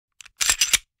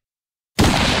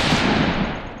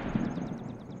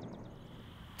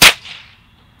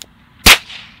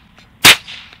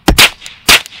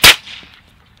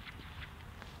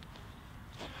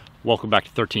Welcome back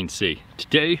to 13C.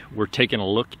 Today we're taking a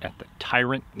look at the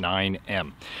Ti-Rant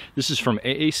 9M. This is from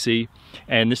AAC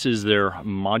and this is their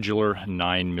modular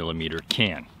 9mm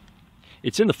can.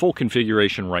 It's in the full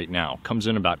configuration right now. Comes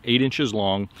in about 8 inches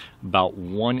long, about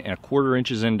 1 1/4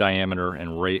 inches in diameter,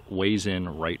 and weighs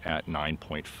in right at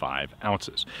 9.5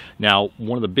 ounces. Now,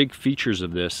 one of the big features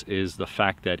of this is the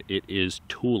fact that it is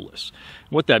toolless.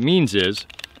 What that means is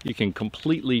you can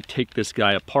completely take this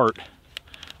guy apart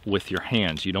with your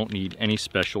hands. You don't need any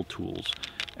special tools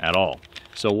at all.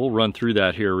 So we'll run through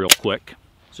that here real quick.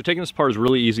 So taking this apart is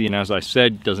really easy, and as I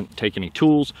said, doesn't take any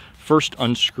tools. First,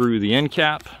 unscrew the end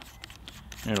cap.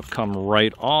 It'll come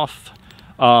right off.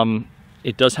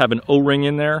 It does have an O-ring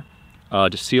in there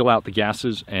to seal out the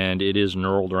gases, and it is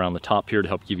knurled around the top here to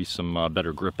help give you some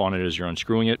better grip on it as you're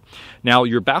unscrewing it. Now,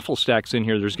 your baffle stack's in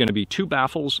here. There's going to be 2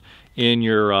 baffles in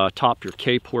your top, your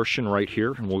K portion right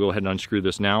here, and we'll go ahead and unscrew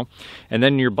this now. And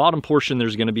then in your bottom portion,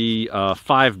 there's going to be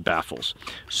 5 baffles.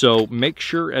 So make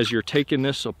sure as you're taking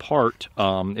this apart,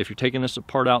 if you're taking this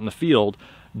apart out in the field,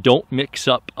 don't mix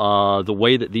up the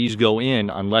way that these go in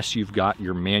unless you've got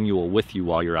your manual with you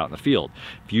while you're out in the field.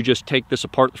 If you just take this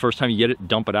apart the first time you get it,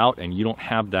 dump it out, and you don't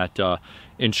have that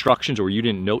instructions, or you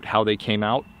didn't note how they came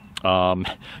out,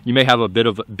 you may have a bit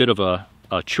of a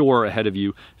chore ahead of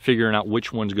you figuring out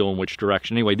which ones go in which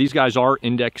direction. Anyway, these guys are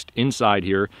indexed inside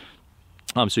here,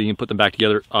 so you can put them back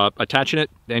together. Attaching it,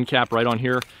 the end cap right on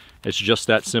here, it's just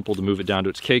that simple to move it down to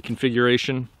its K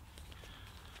configuration.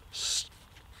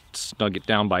 Snug it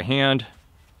down by hand,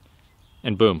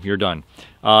 and boom, you're done.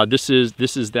 This is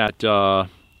that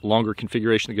longer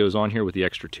configuration that goes on here with the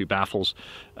extra 2 baffles.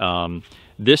 At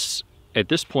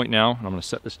this point now, I'm going to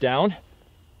set this down.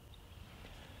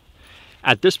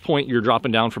 At this point, you're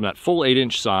dropping down from that full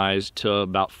 8-inch size to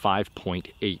about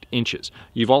 5.8 inches.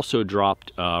 You've also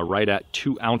dropped right at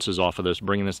 2 ounces off of this,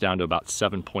 bringing this down to about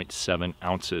 7.7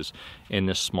 ounces in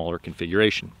this smaller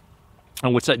configuration.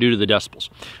 And what's that do to the decibels?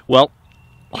 Well,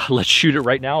 let's shoot it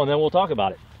right now and then we'll talk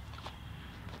about it.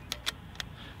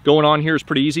 Going on here is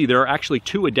pretty easy. There are actually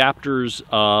 2 adapters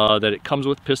that it comes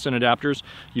with, piston adapters.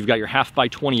 You've got your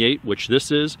 1/2x28, which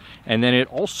this is, and then it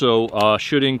also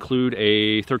should include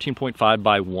a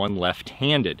 13.5x1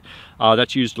 left-handed.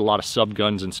 That's used a lot of sub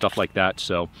guns and stuff like that,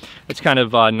 so it's kind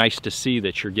of nice to see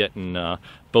that you're getting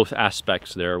both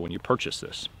aspects there when you purchase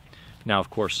this. Now, of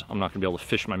course, I'm not going to be able to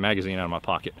fish my magazine out of my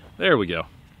pocket. There we go.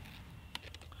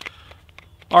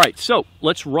 All right, so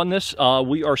let's run this.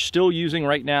 We are still using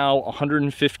right now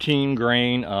 115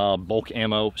 grain bulk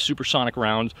ammo, supersonic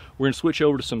rounds. We're gonna switch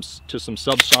over to some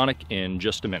subsonic in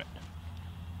just a minute.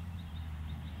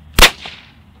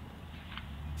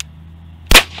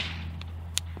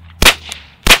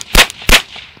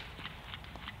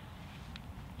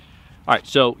 All right,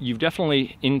 so you've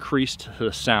definitely increased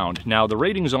the sound. Now the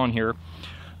ratings on here,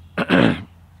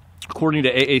 according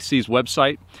to AAC's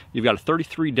website, you've got a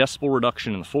 33 decibel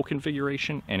reduction in the full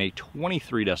configuration and a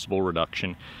 23 decibel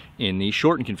reduction in the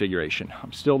shortened configuration.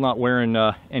 I'm still not wearing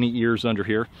any ears under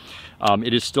here.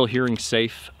 It is still hearing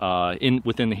safe,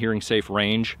 within the hearing safe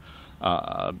range,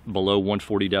 below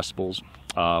 140 decibels.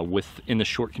 In the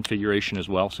short configuration as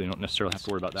well, so you don't necessarily have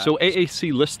to worry about that. So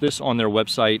AAC lists this on their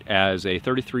website as a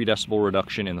 33 decibel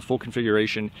reduction in the full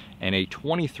configuration and a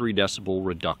 23 decibel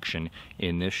reduction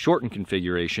in this shortened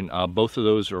configuration. Both of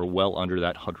those are well under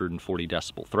that 140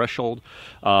 decibel threshold.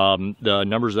 The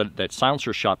numbers that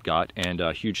Silencer Shop got, and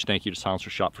a huge thank you to Silencer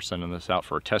Shop for sending this out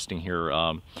for testing here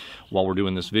while we're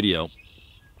doing this video.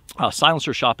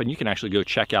 Silencer Shop, and you can actually go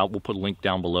check out, we'll put a link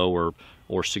down below, or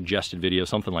suggested video,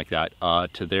 something like that,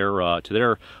 to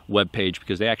their web page,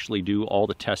 because they actually do all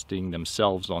the testing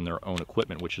themselves on their own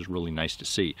equipment, which is really nice to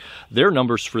see. Their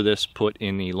numbers for this put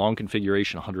in the long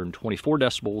configuration 124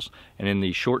 decibels, and in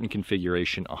the shortened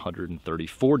configuration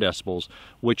 134 decibels,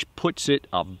 which puts it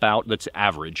about, that's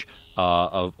average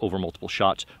over multiple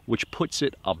shots, which puts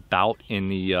it about in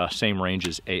the same range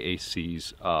as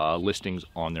AAC's listings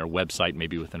on their website,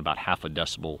 maybe within about half a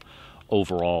decibel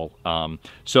overall.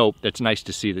 So it's nice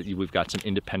to see that we've got some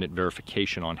independent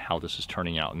verification on how this is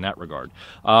turning out in that regard.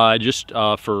 Just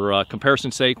for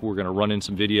comparison's sake, we're going to run in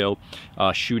some video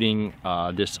shooting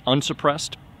this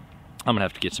unsuppressed. I'm gonna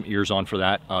have to get some ears on for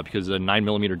that because the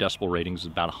 9mm decibel rating is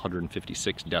about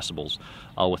 156 decibels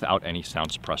without any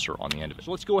sound suppressor on the end of it.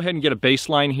 So let's go ahead and get a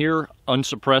baseline here,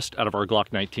 unsuppressed, out of our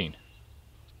Glock 19.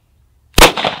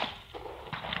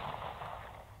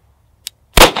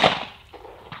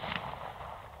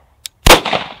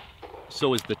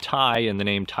 So as the Ti and the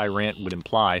name Ti-Rant would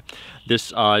imply,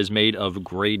 this is made of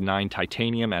grade 9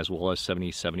 titanium as well as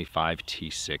 7075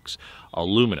 T6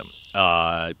 aluminum.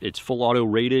 It's full auto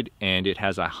rated and it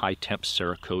has a high temp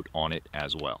Cerakote on it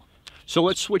as well. So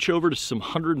let's switch over to some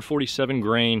 147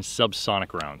 grain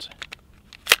subsonic rounds.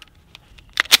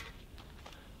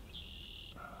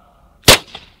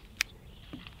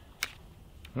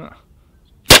 Huh.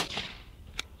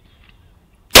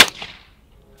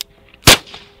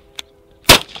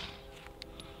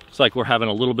 Looks like we're having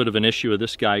a little bit of an issue with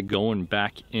this guy going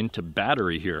back into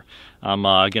battery here. I'm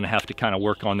going to have to kind of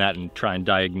work on that and try and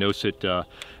diagnose it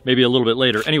maybe a little bit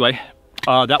later. Anyway,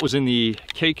 that was in the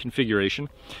K configuration.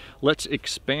 Let's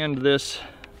expand this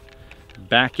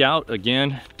back out.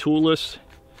 Again, toolless.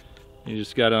 You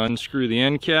just got to unscrew the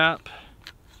end cap.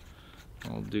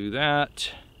 I'll do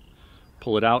that.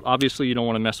 Pull it out. Obviously, you don't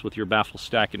want to mess with your baffle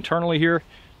stack internally here.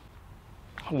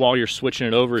 While you're switching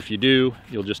it over, if you do,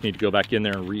 you'll just need to go back in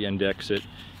there and re-index it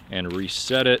and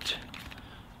reset it.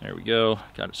 There we go.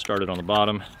 Got it started on the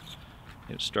bottom.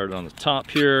 Get it started on the top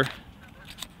here.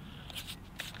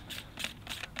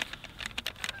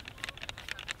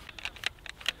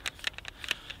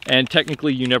 And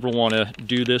technically, you never want to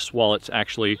do this while it's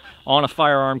actually on a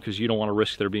firearm because you don't want to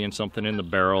risk there being something in the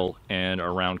barrel and a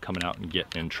round coming out and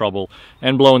getting in trouble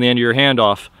and blowing the end of your hand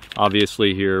off.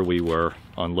 Obviously, here we were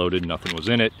unloaded, nothing was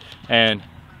in it. And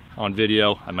on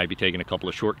video, I might be taking a couple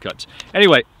of shortcuts.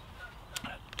 Anyway,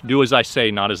 do as I say,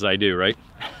 not as I do, right?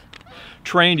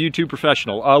 Trained YouTube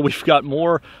professional. We've got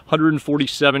more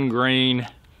 147 grain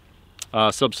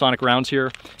subsonic rounds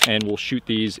here, and we'll shoot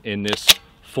these in this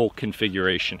full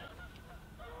configuration.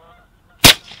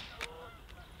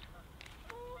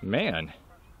 Man,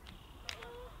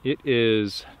 it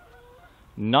is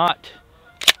not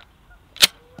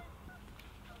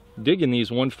digging these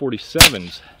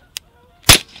 147s.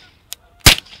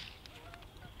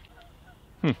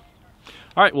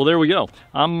 All right, well, there we go.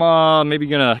 I'm maybe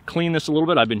gonna clean this a little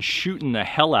bit. I've been shooting the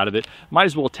hell out of it. Might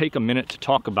as well take a minute to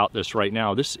talk about this right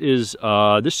now. This is,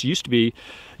 this used to be,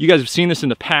 you guys have seen this in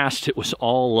the past, it was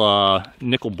all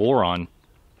nickel boron.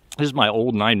 This is my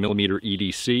old 9mm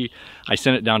EDC. I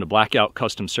sent it down to Blackout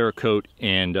Custom Cerakote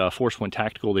and Force One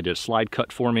Tactical. They did a slide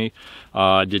cut for me,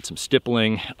 did some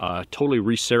stippling, totally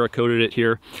re-Cerakoted it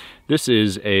here. This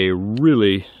is a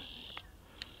really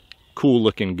cool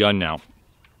looking gun now.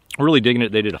 Really digging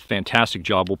it. They did a fantastic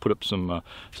job. We'll put up some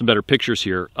better pictures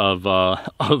here of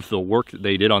the work that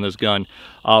they did on this gun.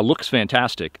 Looks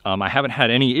fantastic. I haven't had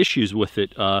any issues with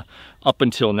it up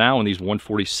until now, and these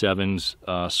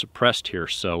 147s suppressed here.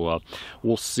 So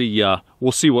we'll see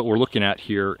what we're looking at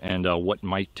here and what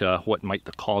might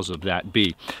the cause of that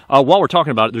be. While we're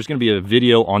talking about it, there's going to be a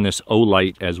video on this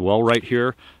Olight as well right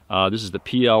here. This is the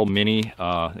PL Mini.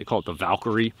 They call it the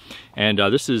Valkyrie, and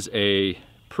this is a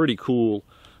pretty cool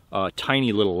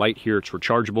tiny little light here. It's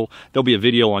rechargeable. There'll be a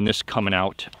video on this coming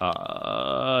out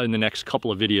in the next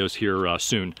couple of videos here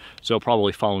soon. So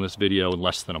probably following this video in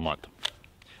less than a month.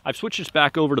 I've switched this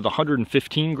back over to the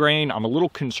 115 grain. I'm a little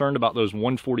concerned about those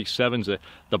 147s.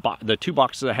 The two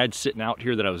boxes I had sitting out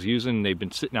here that I was using, they've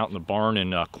been sitting out in the barn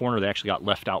in a corner. They actually got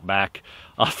left out back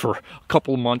for a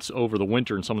couple of months over the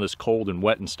winter and some of this cold and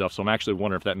wet and stuff. So I'm actually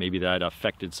wondering if that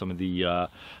affected some of the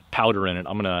powder in it.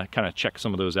 I'm gonna kind of check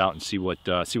some of those out and see what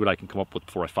I can come up with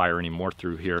before I fire any more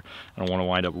through here. I don't want to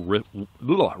wind up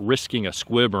risking a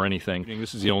squib or anything.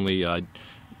 This is the only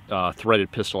threaded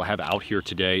pistol I have out here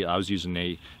today. I was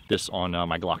using this on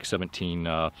my Glock 17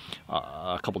 a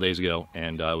couple days ago,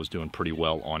 and I was doing pretty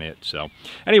well on it. So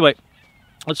anyway,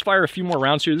 let's fire a few more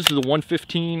rounds here. This is the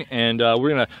 115, and we're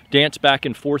gonna dance back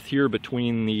and forth here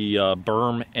between the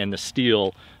berm and the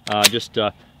steel, just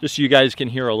so you guys can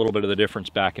hear a little bit of the difference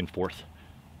back and forth.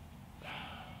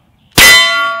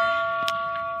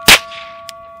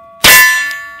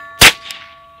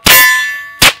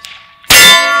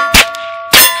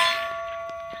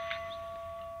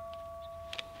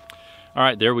 All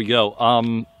right, there we go.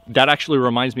 That actually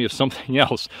reminds me of something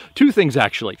else. Two things,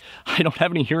 actually. I don't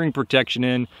have any hearing protection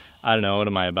in. I don't know, what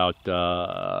am I, about,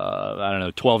 I don't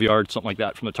know, 12 yards, something like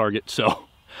that from the target. So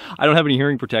I don't have any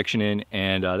hearing protection in,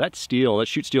 and that steel, that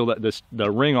shoot steel,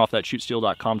 the ring off that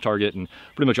shootsteel.com target and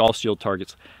pretty much all steel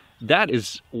targets, that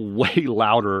is way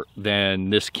louder than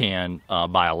this can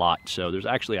by a lot. So there's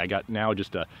actually, I got now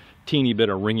just a teeny bit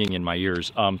of ringing in my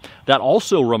ears. That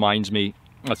also reminds me,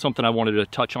 something I wanted to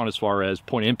touch on as far as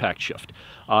point impact shift.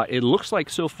 It looks like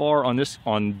so far on this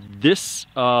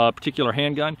particular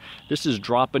handgun, this is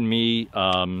dropping me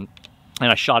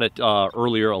and I shot it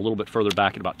earlier a little bit further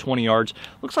back at about 20 yards.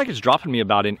 Looks like it's dropping me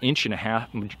about 1.5 inches.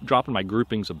 I'm dropping my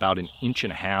groupings about 1.5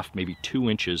 inches, maybe 2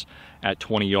 inches at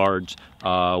 20 yards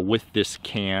with this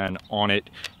can on it.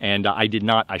 And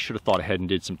I should have thought ahead and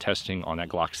did some testing on that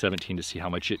Glock 17 to see how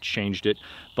much it changed it.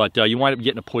 But you wind up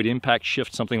getting a point impact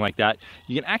shift, something like that.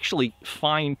 You can actually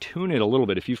fine tune it a little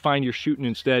bit. If you find you're shooting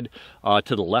instead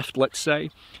to the left, let's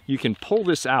say, you can pull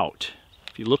this out.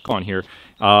 If you look on here,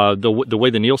 the way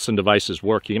the Nielsen devices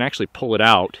work, you can actually pull it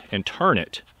out and turn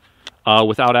it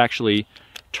without actually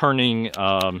turning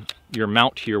your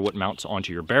mount here, what mounts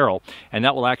onto your barrel, and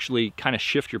that will actually kind of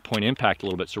shift your point impact a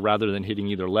little bit. So rather than hitting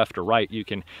either left or right, you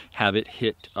can have it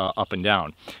hit up and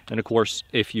down. And of course,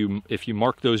 if you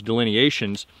mark those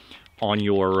delineations on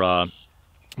your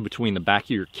between the back of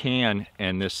your can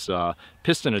and this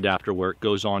piston adapter where it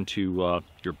goes onto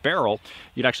your barrel,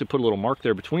 you'd actually put a little mark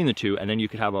there between the two, and then you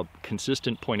could have a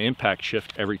consistent point impact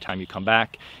shift every time you come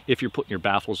back if you're putting your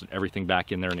baffles and everything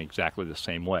back in there in exactly the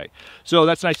same way. So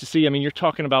that's nice to see. I mean, you're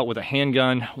talking about with a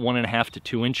handgun 1.5 to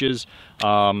 2 inches.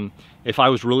 If I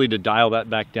was really to dial that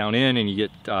back down in, and you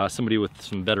get somebody with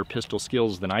some better pistol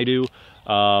skills than I do, you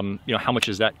know, how much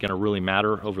is that going to really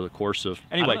matter over the course of...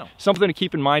 Anyway, something to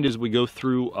keep in mind as we go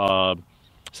through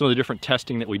some of the different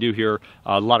testing that we do here.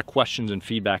 A lot of questions and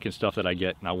feedback and stuff that I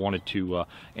get, and I wanted to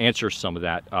answer some of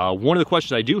that. One of the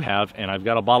questions I do have, and I've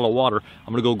got a bottle of water,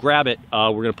 I'm going to go grab it.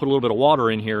 We're going to put a little bit of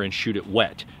water in here and shoot it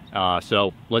wet.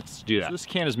 So let's do that. So this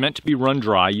can is meant to be run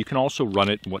dry. You can also run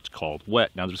it what's called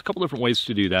wet. Now there's a couple different ways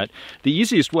to do that. The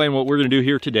easiest way, and what we're going to do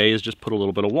here today, is just put a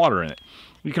little bit of water in it.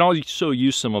 You can also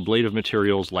use some ablative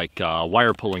materials like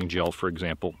wire pulling gel, for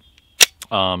example,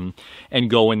 and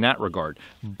go in that regard.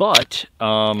 But,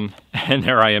 and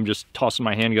there I am just tossing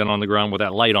my handgun on the ground with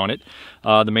that light on it.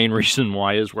 The main reason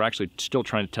why is we're actually still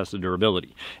trying to test the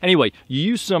durability. Anyway, you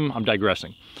use some, I'm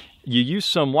digressing. You use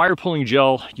some wire pulling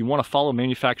gel. You want to follow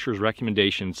manufacturer's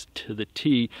recommendations to the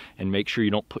T and make sure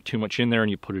you don't put too much in there and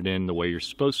you put it in the way you're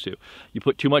supposed to. You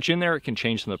put too much in there, it can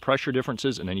change some of the pressure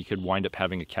differences, and then you could wind up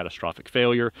having a catastrophic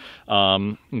failure.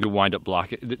 You could wind up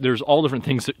blocking. There's all different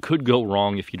things that could go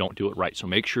wrong if you don't do it right. So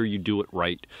make sure you do it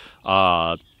right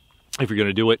if you're going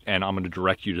to do it, and I'm going to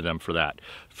direct you to them for that.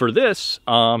 For this,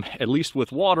 at least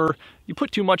with water, you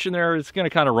put too much in there, it's going to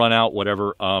kind of run out,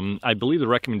 whatever. I believe the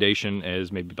recommendation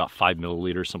is maybe about 5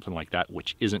 milliliters, something like that,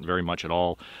 which isn't very much at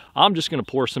all. I'm just going to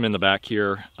pour some in the back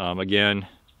here. Again,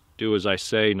 do as I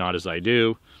say, not as I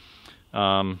do.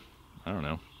 I don't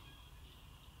know.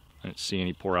 I didn't see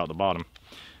any pour out the bottom.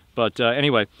 But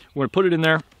anyway, we're going to put it in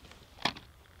there.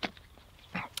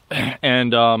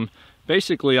 And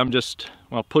basically, I'm just...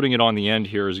 well, putting it on the end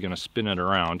here is going to spin it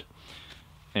around,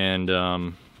 and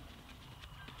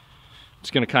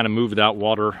it's going to kind of move that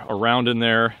water around in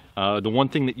there. The one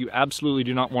thing that you absolutely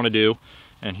do not want to do,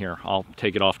 and here, I'll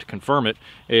take it off to confirm it,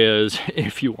 is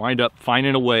if you wind up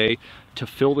finding a way to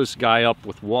fill this guy up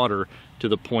with water to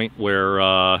the point where,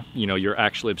 you know, you're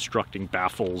actually obstructing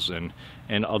baffles and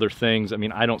other things. I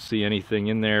mean, I don't see anything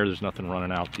in there. There's nothing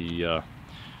running out the,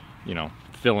 you know,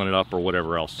 filling it up or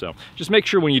whatever else. So just make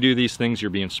sure when you do these things, you're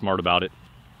being smart about it.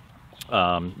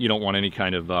 You don't want any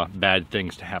kind of bad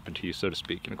things to happen to you, so to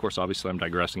speak. And of course, obviously I'm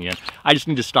digressing again. I just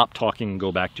need to stop talking and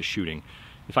go back to shooting.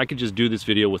 If I could just do this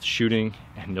video with shooting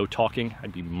and no talking,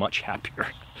 I'd be much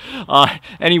happier.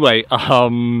 Anyway,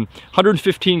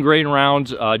 115 grain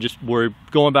rounds, just we're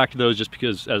going back to those just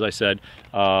because, as I said,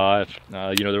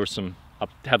 you know, there was some, I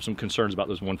have some concerns about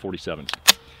those 147s.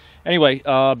 Anyway,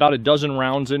 about a dozen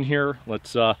rounds in here.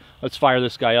 Let's fire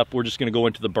this guy up. We're just going to go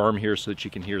into the berm here so that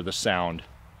you can hear the sound.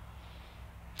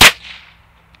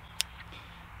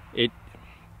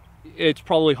 It's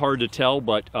probably hard to tell,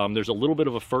 but there's a little bit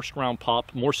of a first round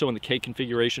pop, more so in the K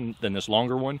configuration than this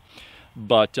longer one.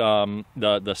 But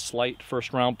the slight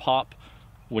first round pop,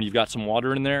 when you've got some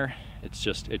water in there, it's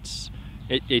just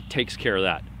it takes care of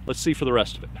that. Let's see for the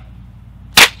rest of it.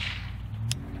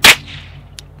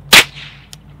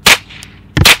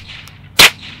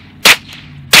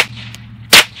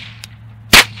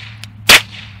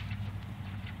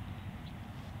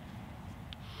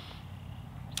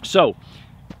 So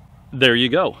there you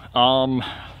go.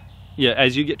 Yeah,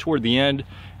 as you get toward the end,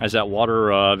 as that water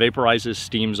vaporizes,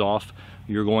 steams off,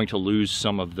 you're going to lose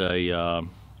some of the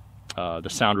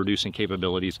sound reducing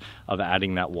capabilities of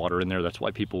adding that water in there. That's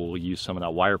why people will use some of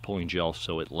that wire pulling gel,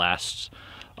 so it lasts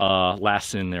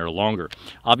in there longer.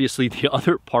 Obviously, the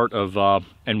other part of,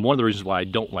 and one of the reasons why I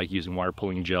don't like using wire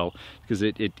pulling gel, because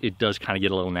it does kind of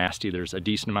get a little nasty. There's a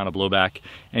decent amount of blowback,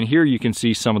 and here you can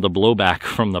see some of the blowback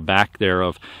from the back there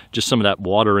of just some of that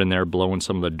water in there blowing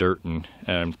some of the dirt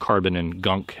and carbon and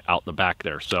gunk out the back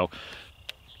there. So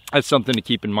that's something to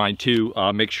keep in mind too.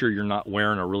 Make sure you're not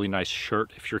wearing a really nice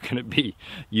shirt if you're going to be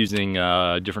using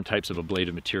different types of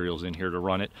ablative materials in here to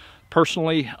run it.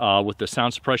 Personally, with the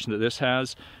sound suppression that this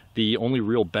has, the only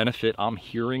real benefit I'm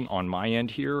hearing on my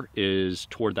end here is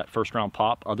toward that first round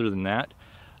pop. Other than that,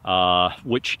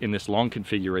 which in this long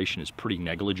configuration is pretty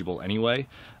negligible anyway.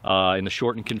 In the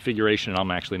shortened configuration, and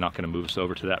I'm actually not going to move us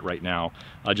over to that right now,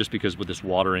 just because with this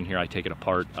water in here, I take it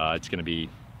apart, it's going to be,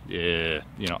 you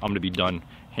know, I'm going to be done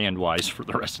hand-wise for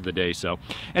the rest of the day. So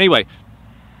anyway,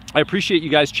 I appreciate you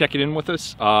guys checking in with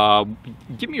us.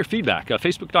 Give me your feedback.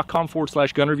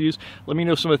 Facebook.com/gun reviews. Let me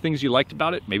know some of the things you liked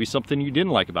about it, maybe something you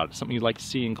didn't like about it, something you'd like to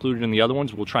see included in the other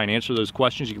ones. We'll try and answer those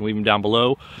questions. You can leave them down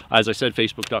below. As I said,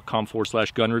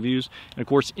 Facebook.com/gun reviews. And of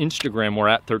course, Instagram, we're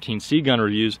at 13C Gun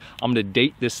Reviews. I'm going to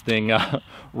date this thing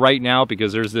right now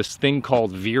because there's this thing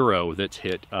called Vero that's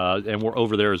hit, and we're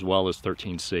over there as well as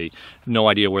 13C. No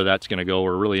idea where that's going to go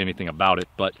or really anything about it,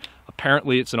 but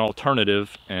apparently it's an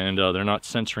alternative, and they're not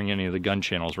censoring any of the gun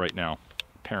channels right now,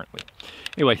 apparently.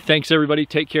 Anyway, thanks everybody.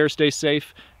 Take care, stay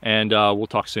safe, and we'll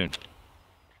talk soon.